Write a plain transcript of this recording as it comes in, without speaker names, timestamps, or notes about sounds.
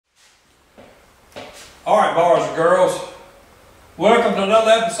Alright, boys and girls, welcome to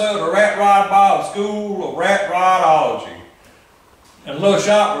another episode of Rat Rod Build, School of Rat Rodology, and a little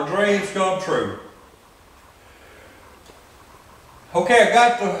shop where dreams come true. Okay, I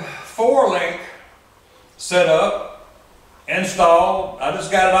got the 4-link set up, installed. I just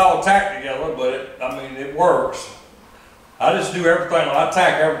got it all tacked together, but it works. I just do everything, I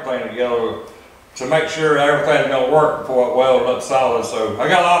tack everything together to make sure everything's going to work before I weld it up solid. So I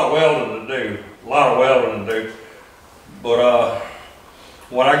got a lot of welding to do. But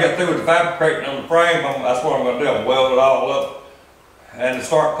when I get through with the fabricating on the frame, that's what I'm going to do. I'm going to weld it all up and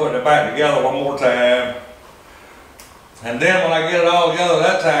start putting it back together one more time. And then when I get it all together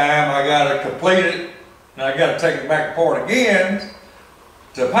that time, I got to complete it and I got to take it back apart again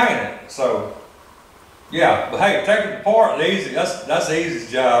to paint it. So yeah, but hey, taking it apart is easy. That's the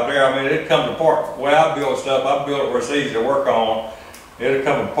easiest job there. I mean, it comes apart. The way I build stuff, I build it where it's easy to work on. It'll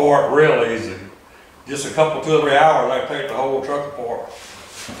come apart real easy. Just a couple, 2 or 3 hours, I take the whole truck apart.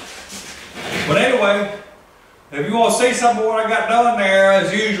 But anyway, if you want to see some of what I got done there,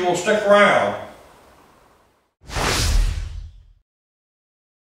 as usual, stick around.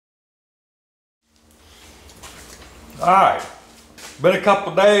 Alright, been a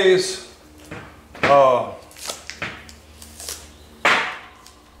couple days.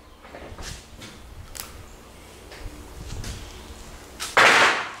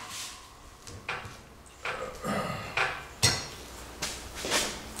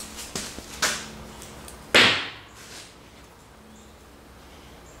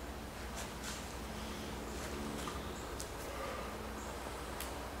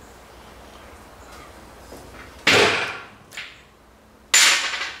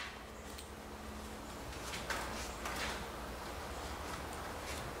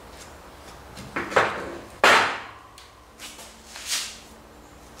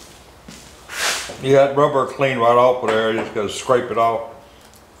 You got rubber clean right off of there, you just gotta scrape it off.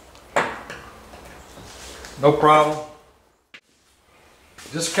 No problem.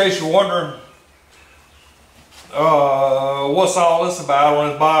 Just in case you're wondering what's all this about on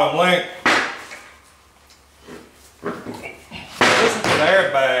this bottom link. This is an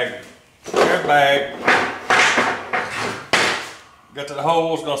airbag. Airbag. Got the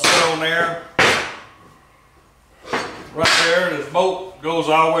holes gonna sit on there. Right there, this bolt goes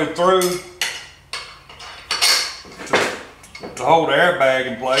all the way through to hold the airbag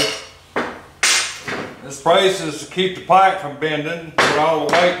in place. This brace is to keep the pipe from bending, put all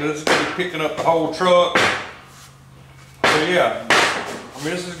the weight, because it's going to be picking up the whole truck. So yeah, I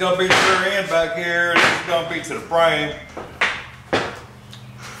mean, this is going to be the rear end back here, and this is going to be to the frame.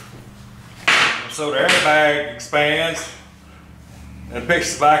 So the airbag expands and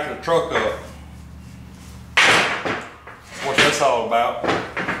picks the back of the truck up. That's what that's all about.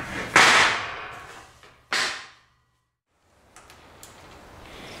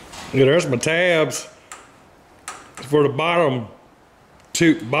 Yeah, there's my tabs for the bottom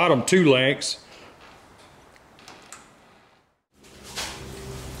two links.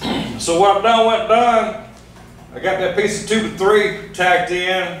 So what I've done, I got that piece of 2x3 tacked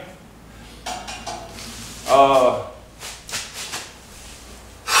in. Drive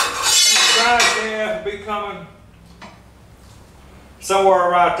shaft will be coming somewhere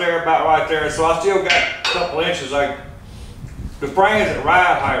right there, about right there. So I still got a couple inches. The frame's at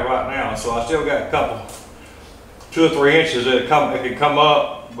ride height right now, so I still got a couple, 2 or 3 inches that it can come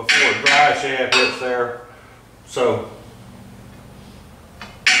up before the drive shaft hits there. So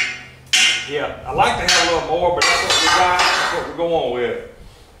yeah, I like to have a little more, but that's what we got. That's what we're going with.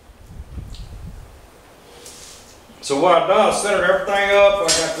 So what I've done is centered everything up. I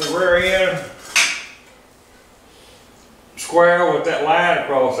got the rear end square with that line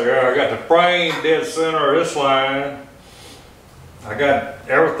across there. I got the frame dead center of this line. I got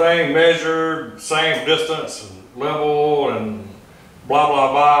everything measured, same distance, and level, and blah blah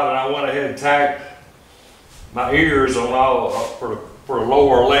blah. And I went ahead and tacked my ears on all for the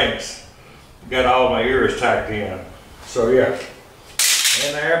lower links. Got all my ears tacked in. So yeah,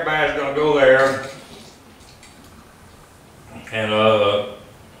 and the airbag's gonna go there. And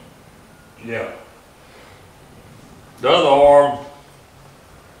yeah, the other arm.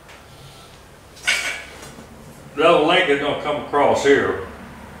 The other link is going to come across here.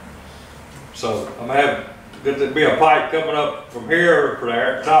 So I'm going to have be a pipe coming up from here for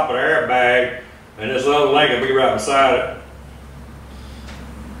the top of the airbag, and this other link will be right beside it.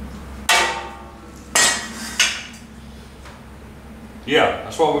 Yeah,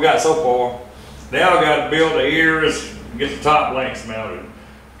 that's what we got so far. Now I got to build the ears and get the top links mounted.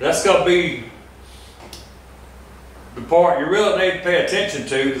 That's going to be the part you really need to pay attention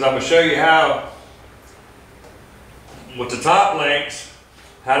to, because I'm going to show you how with the top links,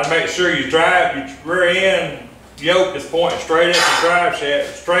 how to make sure you drive your rear end yoke is pointing straight at the drive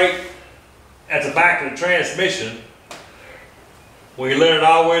shaft, straight at the back of the transmission. When you let it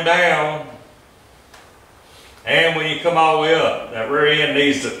all the way down, and when you come all the way up, that rear end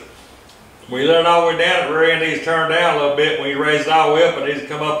needs to, when you let it all the way down, the rear end needs to turn down a little bit. When you raise it all the way up, it needs to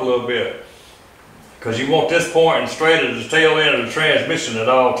come up a little bit. Because you want this pointing straight at the tail end of the transmission at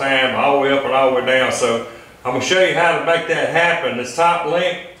all time, all the way up and all the way down. So I'm going to show you how to make that happen. This top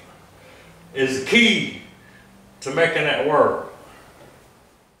link is the key to making that work.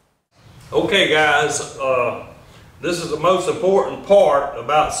 Okay guys, this is the most important part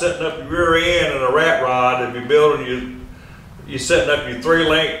about setting up your rear end in a rat rod. If you're building, you're setting up your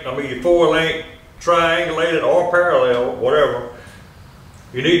your 4-link, triangulated or parallel, whatever.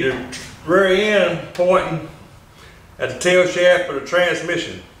 You need the rear end pointing at the tail shaft of the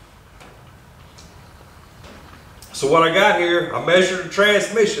transmission. So what I got here, I measured the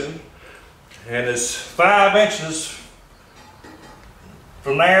transmission, and it's 5 inches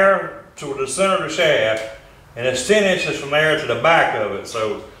from there to the center of the shaft, and it's 10 inches from there to the back of it.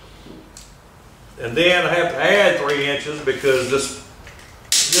 So, and then I have to add 3 inches because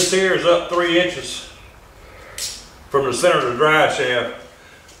this here is up 3 inches from the center of the drive shaft.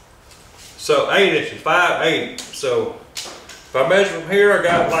 So 8 inches, 5, 8. So if I measure from here, I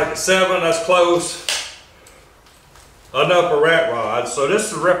got like a 7, that's close. Enough for rat rod. So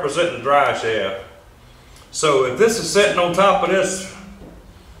this is representing the drive shaft. So if this is sitting on top of this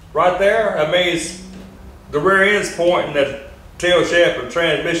right there, that means the rear end's pointing at the tail shaft of the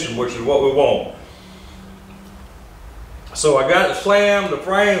transmission, which is what we want. So I got it slammed, the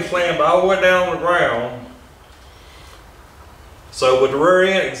frame slammed all the way down on the ground. So with the rear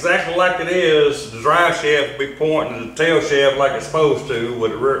end exactly like it is, the drive shaft will be pointing to the tail shaft like it's supposed to,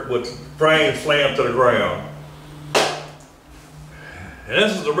 with the frame slammed to the ground. And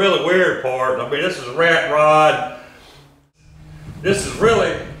this is the really weird part. I mean, this is a rat rod. This is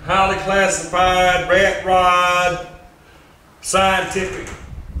really highly classified rat rod scientific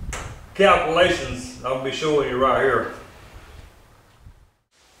calculations I'll be showing you right here.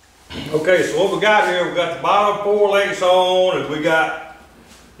 Okay, so what we got here, we got the bottom 4 links on, and we got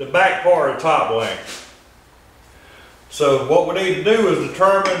the back part of the top link. So what we need to do is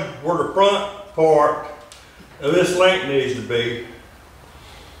determine where the front part of this link needs to be,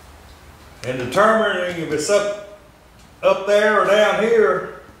 and determining if it's up there or down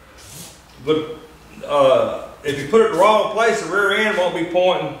here. But if you put it in the wrong place, the rear end won't be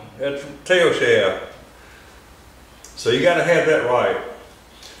pointing at the tail shaft. So you got to have that right.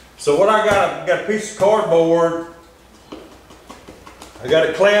 So what I got a piece of cardboard. I got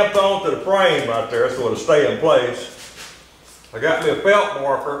it clamped onto the frame right there so it'll stay in place. I got me a felt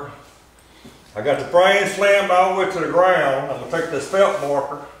marker. I got the frame slammed all the way to the ground. I'm going to take this felt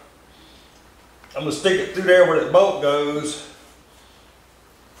marker. I'm going to stick it through there where the bolt goes.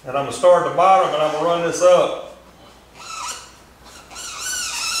 And I'm going to start at the bottom and I'm going to run this up.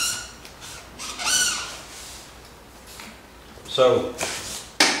 So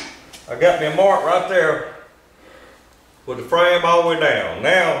I got me a mark right there with the frame all the way down.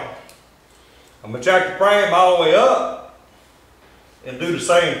 Now I'm going to jack the frame all the way up and do the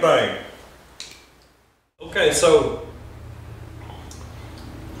same thing. Okay, so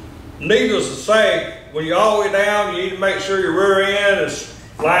needless to say, when you're all the way down, you need to make sure your rear end is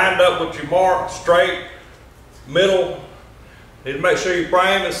lined up with your mark, straight, middle. You need to make sure your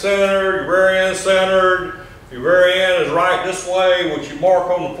frame is centered, your rear end is centered, your rear end is right this way with your mark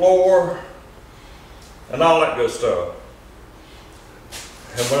on the floor, and all that good stuff.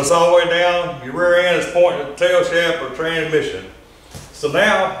 And when it's all the way down, your rear end is pointing at the tail shaft of the transmission. So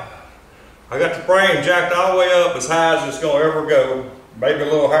now, I got the frame jacked all the way up as high as it's going to ever go. Maybe a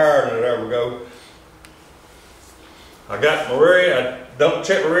little higher than it ever go. I got my rear end, I double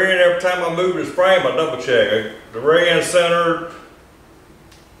check my rear end every time I move this frame, I double check. The rear end is centered,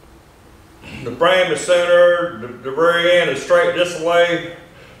 the frame is centered, the rear end is straight this way,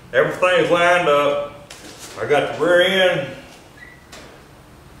 everything's lined up. I got the rear end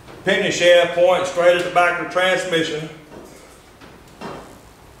pinion shaft pointing straight at the back of the transmission.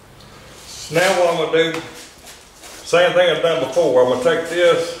 So now what I'm going to do, same thing I've done before. I'm going to take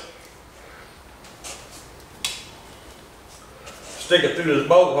this, stick it through this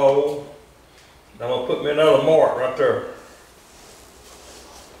bolt hole, and I'm going to put me another mark right there.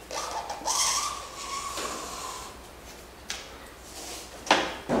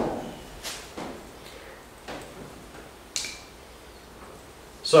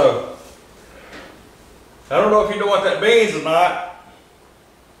 So, I don't know if you know what that means or not,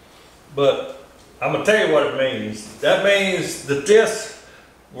 but I'm gonna tell you what it means. That means that this,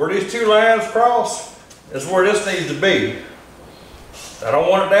 where these two lines cross, is where this needs to be. I don't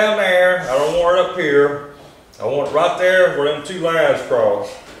want it down there, I don't want it up here. I want it right there where them two lines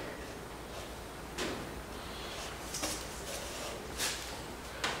cross.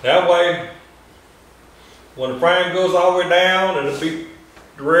 That way, when the frame goes all the way down, the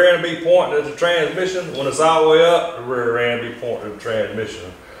rear end will be pointing at the transmission. When it's all the way up, the rear end will be pointing at the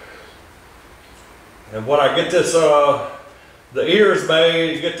transmission. And when I get this, the ears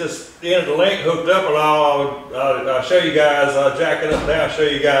made, get this end of the link hooked up and all, I'll show you guys, I'll jack it up and down, show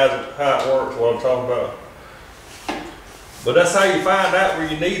you guys how it works, what I'm talking about. But that's how you find out where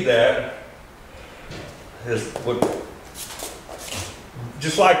you need that, is with,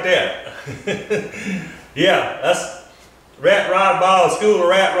 just like that. Yeah, that's Rat Rod Build, School of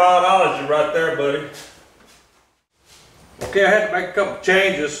Rat Rodology right there, buddy. Okay, I had to make a couple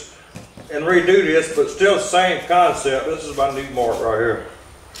changes and redo this, but still the same concept. This is my new mark right here,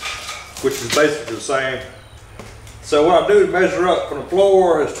 which is basically the same. So what I do to measure up from the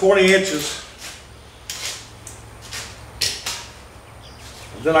floor is 20 inches.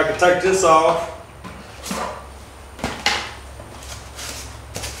 Then I can take this off.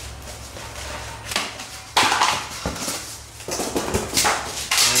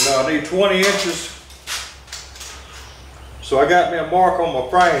 And I need 20 inches. So I got me a mark on my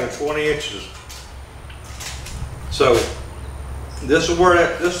frame of 20 inches. So this is where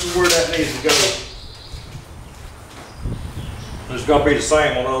that needs to go. It's gonna be the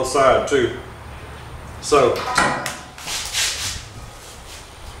same on the other side too. So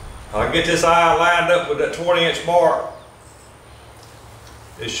I get this eye lined up with that 20-inch mark.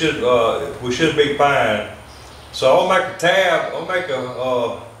 It should, we should be fine. So I'll make a tab. I'll make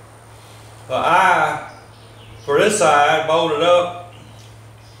a eye for this side, bolt it up,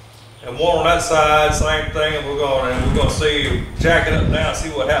 and one on that side, same thing. And we're gonna see, jack it up and down, see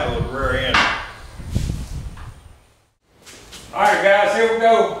what happens with the rear end. All right, guys, here we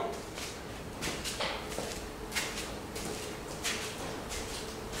go.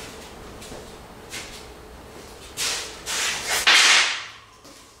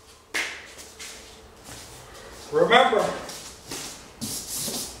 Remember,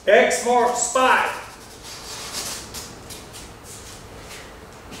 X marks spot.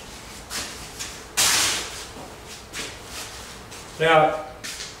 Now,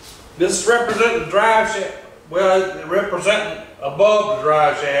 this is representing the drive shaft. Well, it's representing above the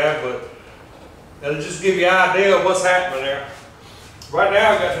drive shaft, but it'll just give you an idea of what's happening there. Right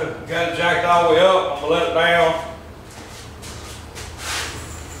now, I got it jacked all the way up. I'm gonna let it down.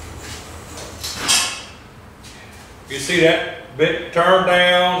 You see that bit turn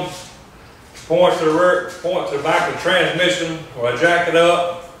down, point to the rear, point to the back of the transmission. When I jack it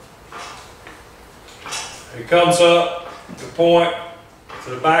up, it comes up to point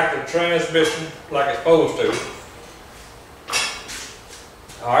to the back of the transmission like it's supposed to.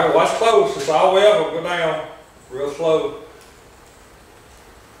 All right, watch close. It's all the way up, it'll go down real slow.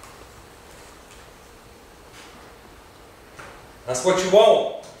 That's what you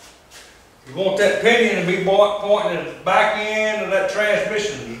want. You want that pinion to be pointing at the back end of that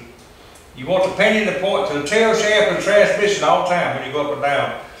transmission. You want the pinion to point to the tail shaft of the transmission all the time when you go up and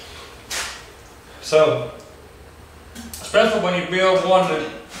down. So, especially when you build one that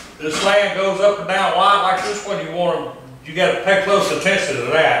the slant goes up and down wide like this one, you got to pay close attention to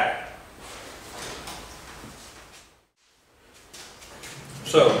that.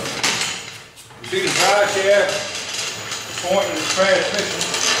 So, you see the drive shaft pointing to the transmission.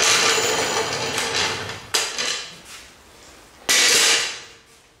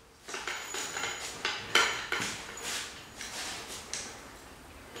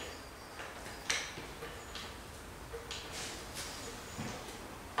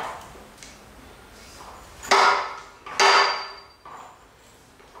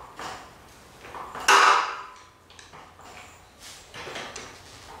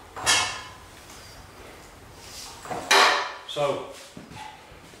 So,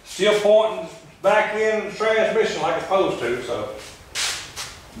 still pointing back in the transmission like it's supposed to, so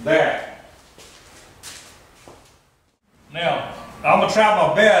that. Now, I'm gonna try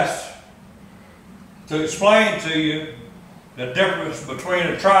my best to explain to you the difference between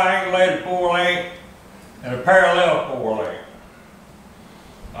a triangulated 4-link and a parallel 4-link.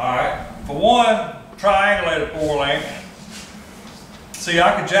 Alright, for one, triangulated 4-link, see,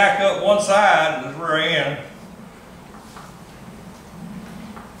 I can jack up one side of the rear end.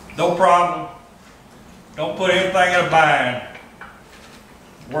 No problem. Don't put anything in a bind.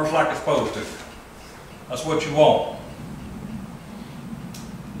 Works like it's supposed to. That's what you want.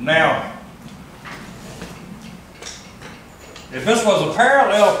 Now, if this was a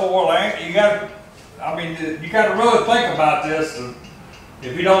parallel 4-link, you got to really think about this.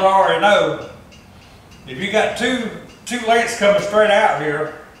 If you don't already know, if you got two links coming straight out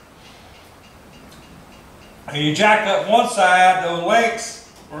here, and you jack up one side, those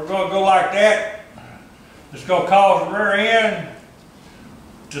links are going to go like that. It's going to cause the rear end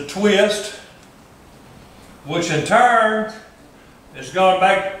to twist, which in turn is going to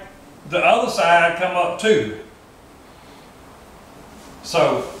make the other side come up too.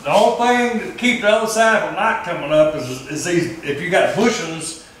 So the only thing that keep the other side from not coming up is these. If you got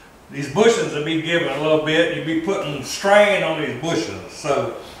bushings, these bushings will be giving a little bit. You'll be putting strain on these bushings.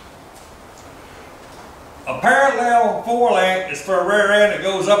 So a parallel 4-link is for a rear end that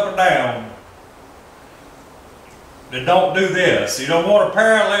goes up and down. That don't do this. You don't want a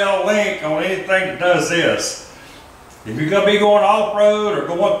parallel link on anything that does this. If you're going to be going off-road or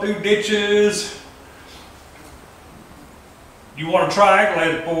going through ditches, you want a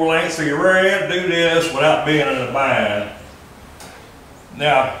triangulated 4-link so your rear end do this without being in a bind.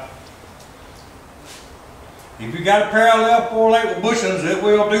 Now, if you got a parallel 4-link with bushings, it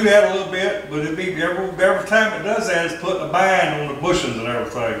will do that a little bit, but it'll be every time it does that, it's putting a bind on the bushings and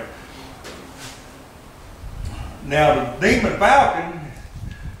everything. Now, the Demon Falcon,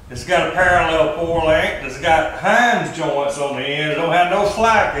 it's got a parallel 4-link that's got Hines joints on the end. It don't have no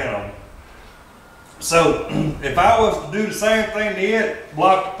slack in them. So if I was to do the same thing to it,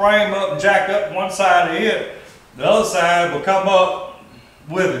 block the frame up and jack up one side of it, the other side will come up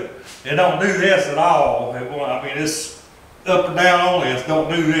with it. It don't do this at all. I mean, it's up and down only. It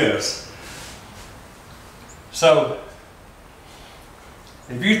don't do this. So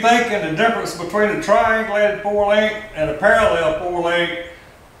if you're thinking the difference between a triangulated 4-link and a parallel 4-link,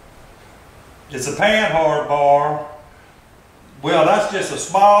 it's a panhard bar. Well, that's just a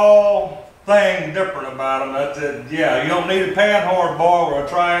small thing different about them. That's it. Yeah, you don't need a panhard bar or a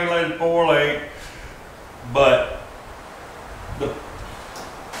triangulated 4-link, but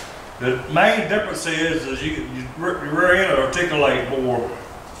the main difference is your rear end will articulate more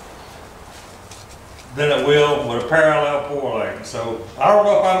than it will with a parallel 4-link. So I don't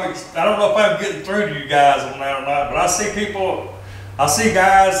know if I'm getting through to you guys on that or not, but I see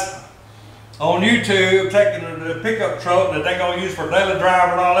guys on YouTube taking the pickup truck that they're going to use for daily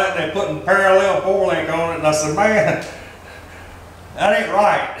driver and all that, and they're putting parallel 4-link on it, and I said, man, that ain't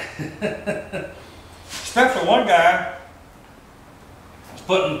right. Especially one guy is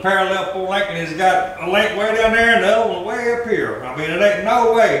putting parallel 4-link, and he's got a link way down there and the other one way up here. I mean, it ain't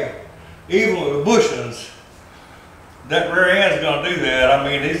no way, even with the bushings, that rear end's going to do that. I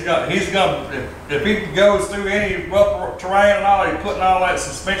mean, he's going to, if he goes through any rough terrain and all, he's putting all that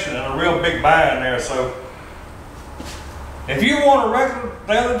suspension in a real big bind there. So if you want a regular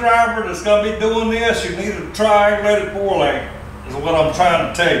daily driver that's going to be doing this, you need a triangulated 4-link, is what I'm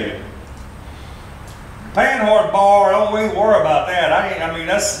trying to tell you. Panhard bar, don't even worry about that. I mean,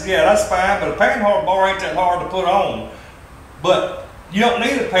 that's fine, but a panhard bar ain't that hard to put on. But you don't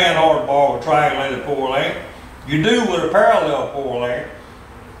need a panhard bar with triangulated 4-link. You do with a parallel 4-link,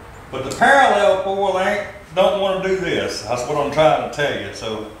 but the parallel 4-link don't want to do this. That's what I'm trying to tell you.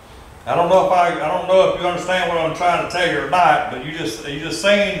 So I don't know if you understand what I'm trying to tell you or not, but you just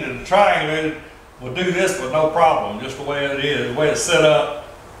saying that the triangulated will do this with no problem, just the way it is, the way it's set up,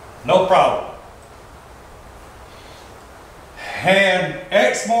 no problem. And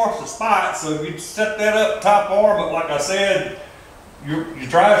X marks the spot, so if you set that up top arm, but like I said, your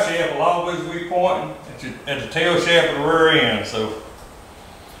drive shaft will always be pointing at the tail shaft of the rear end. So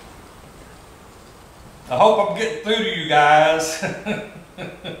I hope I'm getting through to you guys.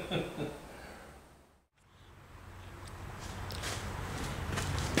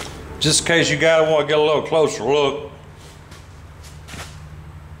 Just in case you guys want to get a little closer look.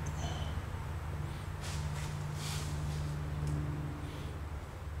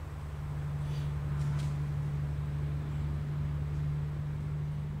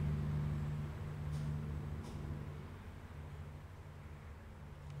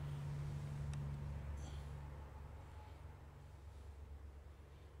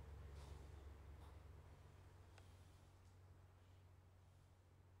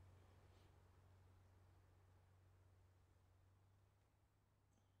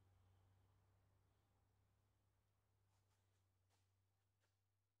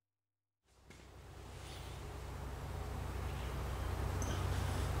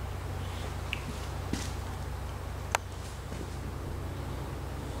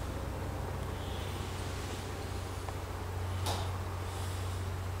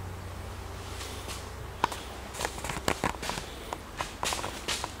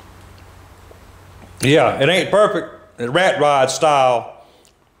 Yeah, it ain't perfect. rat rod style.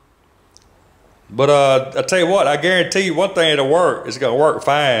 But I tell you what, I guarantee you one thing, it'll work. It's gonna work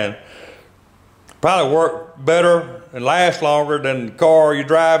fine. Probably work better and last longer than the car you're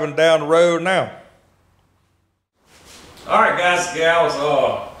driving down the road now. All right, guys and gals,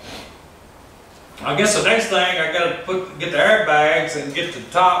 I guess the next thing I gotta get the airbags and get the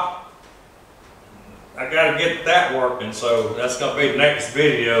top. I gotta get that working, so that's gonna be the next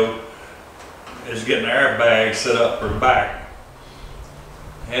video, is getting the airbags set up for the back.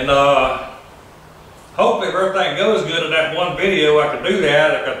 And hopefully if everything goes good in that one video, I can do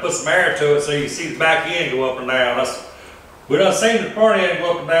that. I can put some air to it so you can see the back end go up and down. We done seen the front end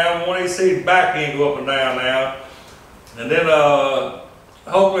go up and down. We want to see the back end go up and down now. And then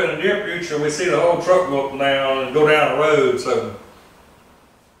hopefully in the near future we see the whole truck go up and down and go down the road. So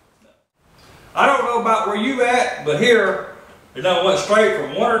I don't know about where you at, but here it done went straight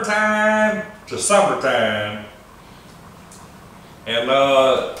from winter time to summertime. And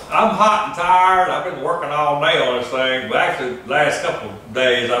I'm hot and tired. I've been working all day on this thing, but actually the last couple of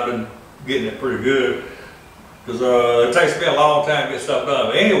days I've been getting it pretty good, because it takes me a long time to get stuff done.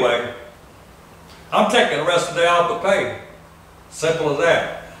 But anyway, I'm taking the rest of the day off of pay. Simple as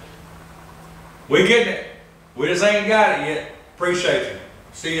that. We getting it. We just ain't got it yet. Appreciate you.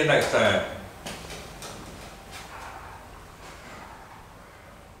 See you next time.